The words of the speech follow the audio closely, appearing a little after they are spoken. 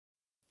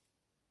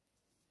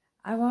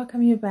I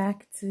welcome you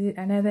back to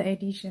another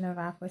edition of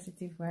our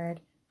positive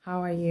word.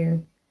 How are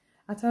you?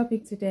 Our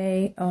topic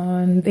today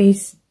on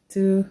this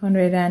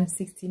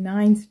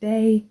 269th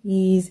day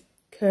is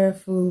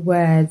careful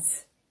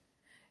words.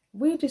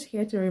 We're just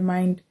here to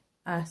remind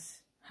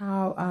us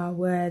how our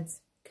words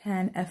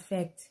can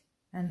affect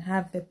and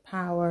have the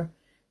power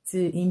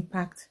to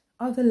impact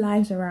other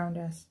lives around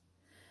us.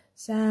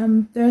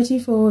 Psalm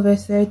 34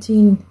 verse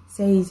 13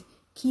 says,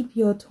 "Keep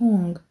your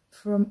tongue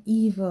from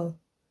evil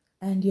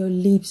and your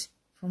lips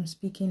from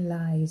speaking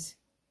lies."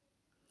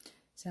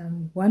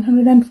 Psalm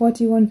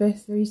 141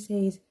 verse 3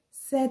 says,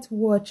 "Set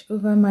watch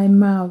over my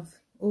mouth,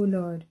 O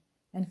Lord,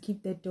 and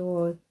keep the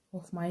door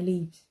of my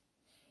lips."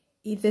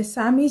 If the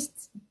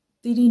psalmist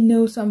didn't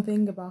know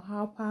something about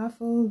how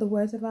powerful the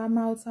words of our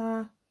mouths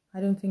are,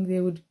 I don't think they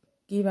would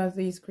give us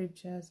these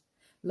scriptures.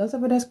 Lots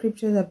of other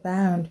scriptures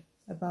abound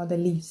about the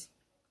lips.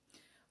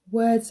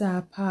 Words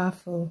are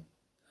powerful.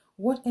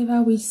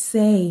 Whatever we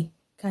say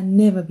can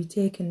never be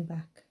taken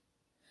back.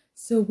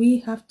 So we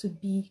have to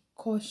be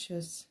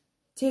cautious,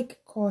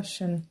 take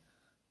caution,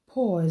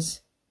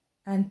 pause,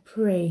 and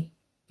pray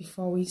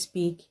before we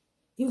speak.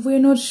 If we're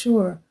not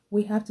sure,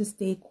 we have to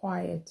stay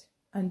quiet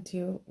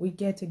until we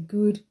get a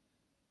good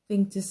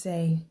thing to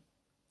say.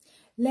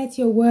 Let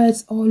your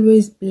words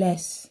always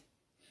bless.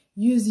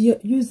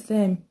 Use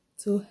them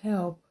to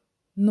help,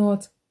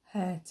 not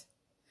hurt.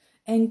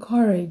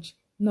 Encourage,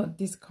 not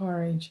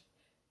discourage.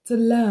 To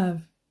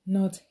love,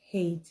 not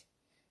hate.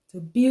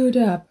 To build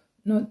up,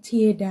 not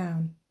tear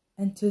down.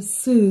 And to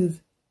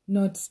soothe,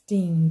 not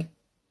sting.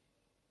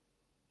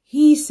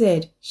 He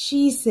said,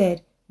 she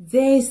said,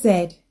 they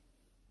said.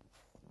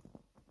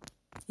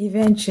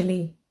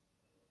 Eventually,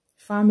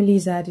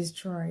 families are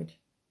destroyed.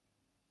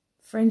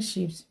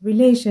 Friendships,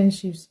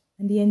 relationships,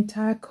 and the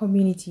entire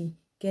community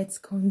gets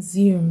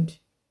consumed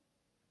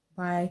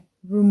by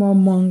rumor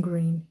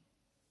mongering.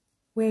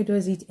 Where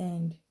does it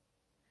end?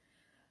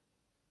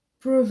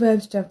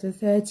 Proverbs chapter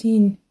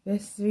 13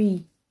 verse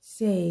 3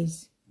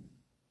 says,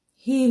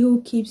 "He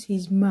who keeps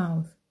his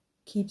mouth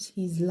keeps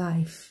his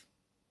life."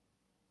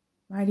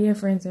 My dear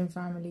friends and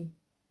family,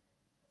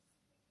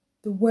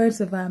 the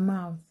words of our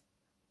mouth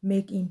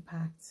make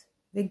impact.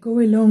 They go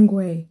a long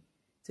way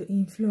to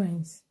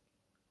influence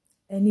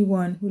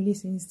anyone who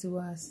listens to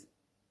us.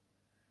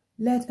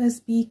 Let us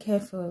be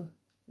careful.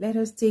 Let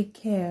us take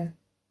care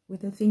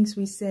with the things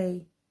we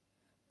say.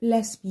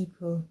 Bless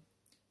people.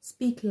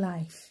 Speak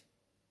life.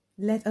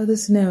 Let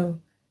others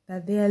know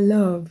that they are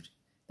loved,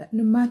 that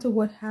no matter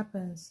what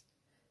happens,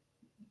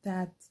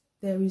 that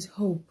there is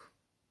hope.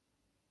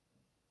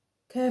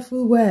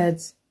 Careful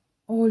words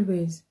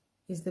always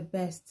is the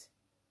best.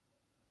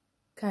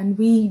 Can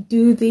we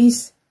do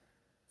this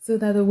so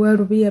that the world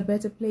will be a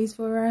better place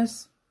for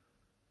us?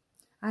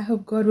 I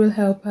hope God will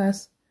help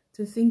us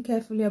to think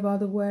carefully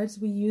about the words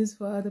we use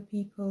for other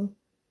people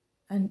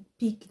and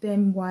pick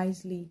them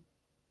wisely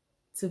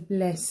to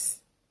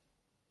bless.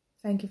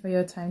 Thank you for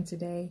your time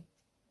today.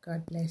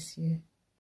 God bless you.